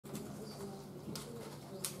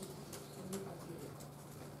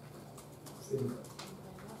symptom.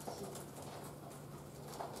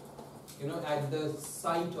 At the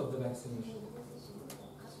site of the vaccination.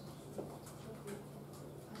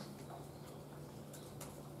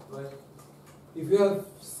 Right? If you have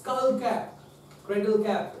skull cap, cradle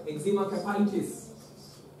cap, eczema capitis,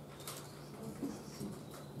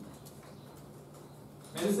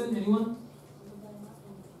 medicine, anyone?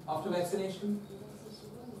 After vaccination?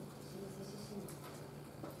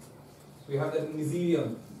 We have that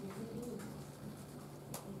measelium.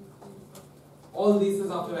 All these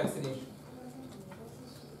is after vaccination.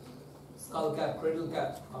 Skull cap, cradle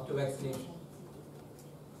cap after vaccination.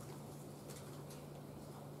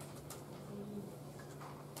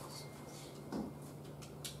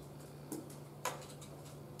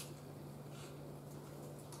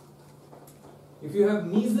 If you have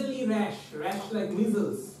measly rash like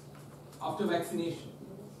measles after vaccination.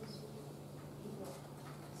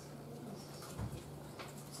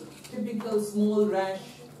 So typical small rash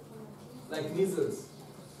like measles.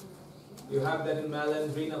 You have that in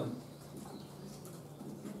malandrinum.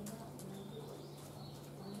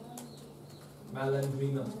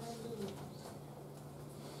 Malandrinum.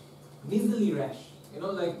 Measly rash.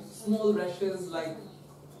 Like small rashes like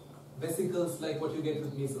vesicles like what you get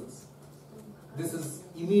with measles. This is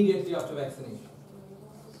immediately after vaccination.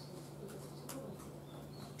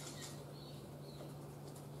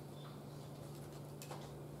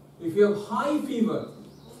 If you have high fever,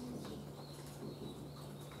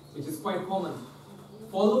 which is quite common,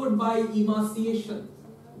 followed by emaciation,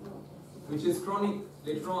 which is chronic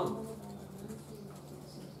later on,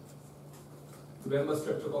 remember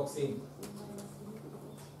streptococcine.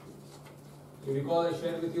 You recall I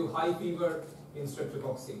shared with you high fever in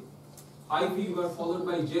streptococcine. High fever followed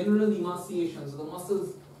by general emaciation, so the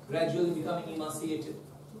muscles gradually becoming emaciated.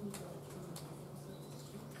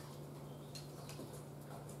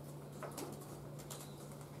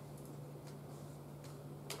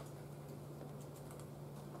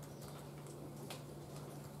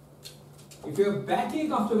 If you have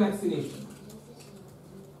backache after vaccination,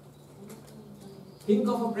 think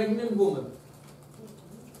of a pregnant woman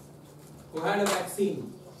who had a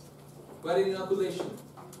vaccine, who had an inoculation,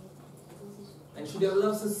 and she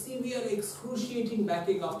develops a severe excruciating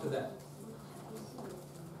backache after that.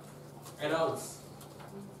 Adults,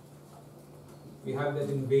 we have that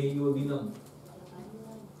in variolinum.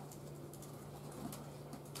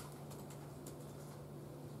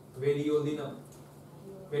 Variolinum.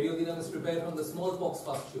 Variolinum is prepared from the smallpox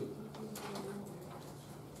pustule.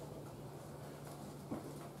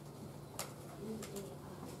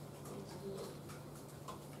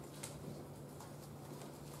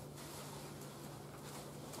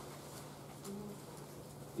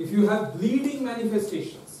 If you have bleeding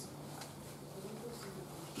manifestations,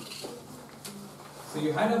 so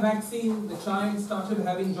you had a vaccine, the child started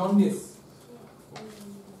having jaundice,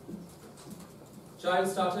 child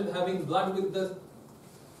started having blood with the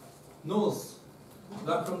nose,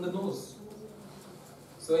 blood from the nose.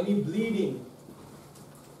 So any bleeding,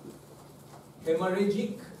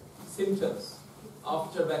 hemorrhagic symptoms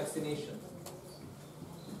after vaccination.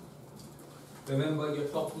 Remember, your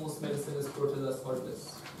topmost medicine is Protellus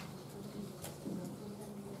horridus.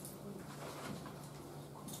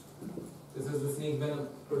 This is the snake venom,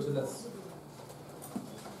 Protellus.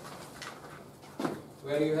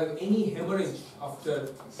 Where you have any hemorrhage after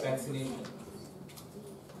vaccination.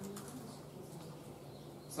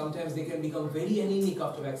 Sometimes they can become very anemic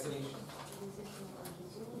after vaccination.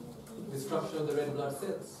 Destruction of the red blood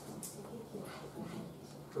cells.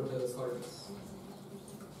 Protellus horridus.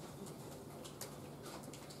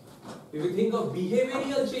 If you think of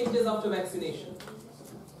behavioral changes after vaccination,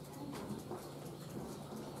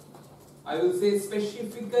 I will say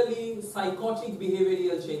specifically psychotic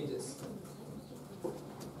behavioral changes.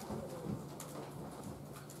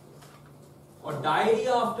 Or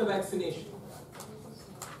diarrhea after vaccination.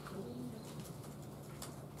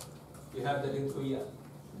 You have that in Korea.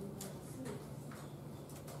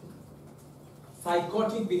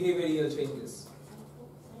 Psychotic behavioral changes.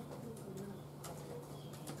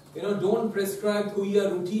 Don't prescribe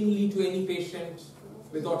Kuya routinely to any patient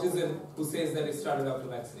with autism who says that it started after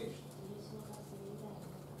vaccination.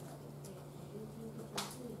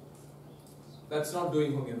 That's not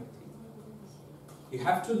doing homeopathy. You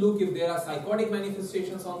have to look if there are psychotic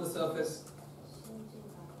manifestations on the surface.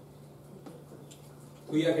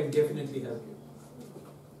 Kuya can definitely help you.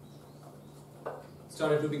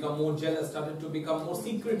 Started to become more jealous, started to become more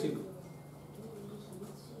secretive.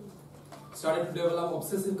 Started to develop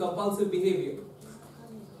obsessive compulsive behavior.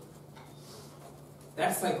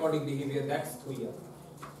 That's psychotic behavior, that's Kuya.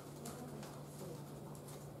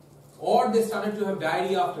 or they started to have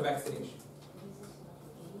diarrhea after vaccination.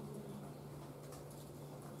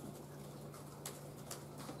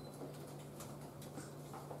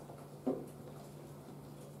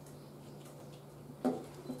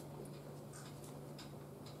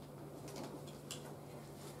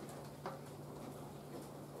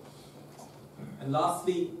 And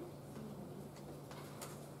lastly,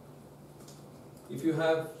 if you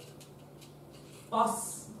have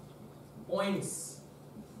pus points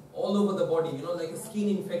all over the body, like a skin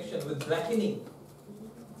infection with blackening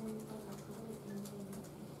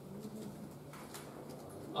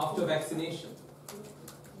after vaccination,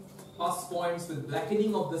 pus points with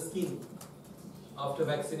blackening of the skin after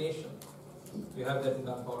vaccination, you have that in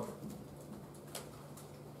gunpowder.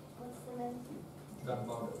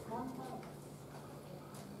 Gunpowder.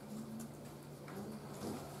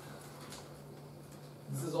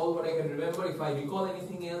 This is all what I can remember. If I recall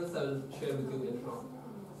anything else, I will share with you later on.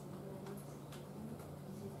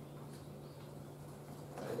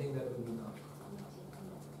 I think that will be enough.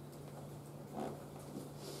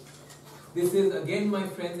 This is again, my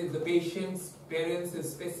friends, if the patient's parents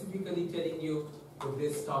is specifically telling you that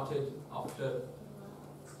this started after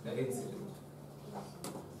that incident.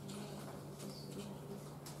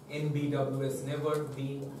 NBW has never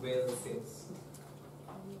been well since.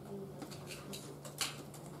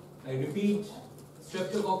 I repeat,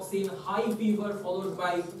 streptococci, high fever followed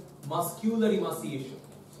by muscular emaciation.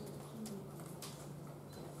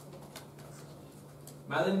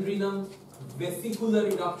 Malandrinum, vesicular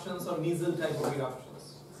eruptions or nasal type of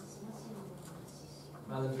eruptions.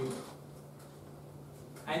 Malandrinum.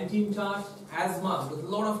 Anti-touch, asthma with a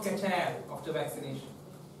lot of catarrh after vaccination.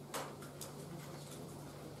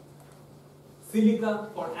 Silica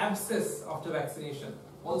for abscess after vaccination.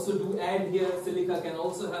 Also to add here, silica can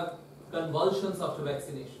also have convulsions after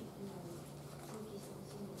vaccination.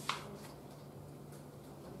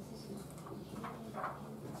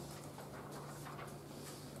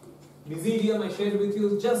 Mesothelium, I shared with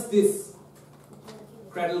you just this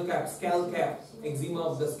cradle cap, scalp cap, eczema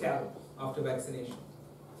of the scalp after vaccination.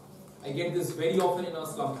 I get this very often in our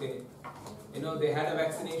slum clinic. They had a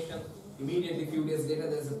vaccination, immediately few days later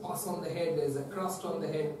there is a pus on the head, there is a crust on the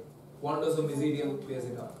head, one dose of mesothelium clears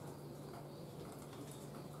it up.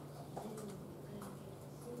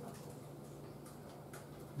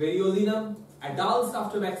 Variolinum, adults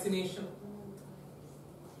after vaccination,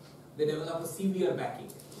 they develop a severe backache.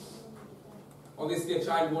 Obviously a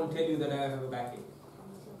child won't tell you that I have a backache.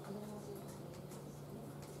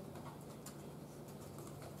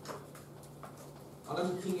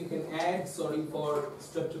 Another thing you can add, for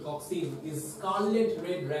streptococci is scarlet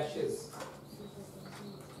red rashes.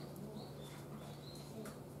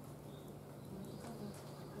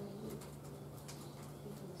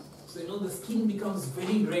 So the skin becomes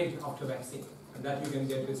very red after vaccine, and that you can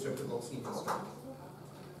get with streptococci as well.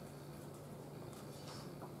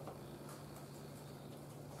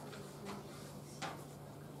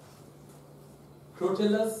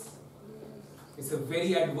 Crotellus is a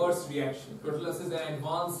very adverse reaction. Crotellus is an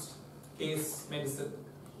advanced case medicine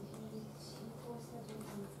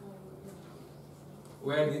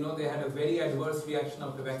where they had a very adverse reaction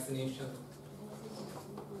after vaccination.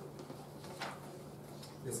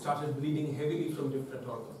 They started bleeding heavily from different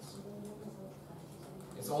organs.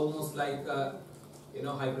 It's almost like a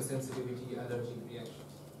hypersensitivity allergic reaction.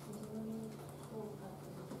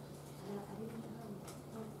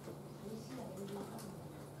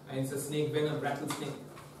 And it's a snake venom, rattlesnake.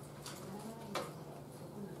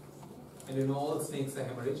 And all snakes are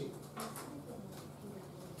hemorrhagic.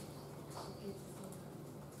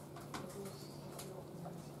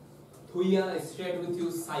 Thuya is shared with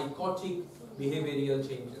you psychotic behavioral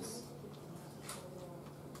changes.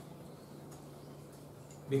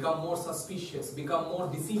 Become more suspicious, become more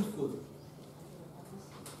deceitful.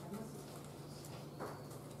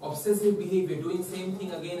 Obsessive behavior, doing same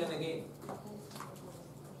thing again and again.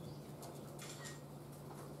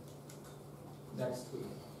 That's Thuya.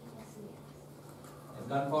 And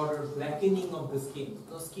gunpowder, blackening of the skin.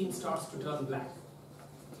 The skin starts to turn black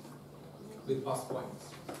with pus points.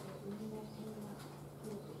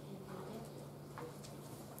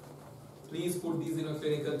 Please put these in your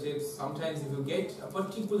clinical tips. Sometimes if you get a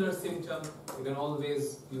particular symptom, you can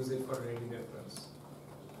always use it for ready reference.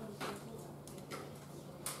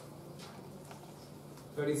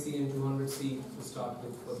 30C and 200C to start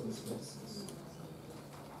with for these medicines.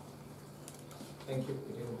 Thank you.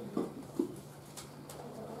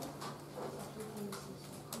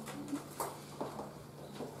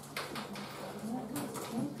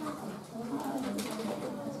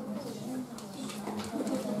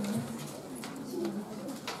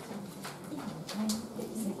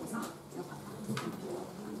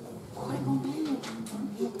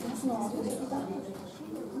 No,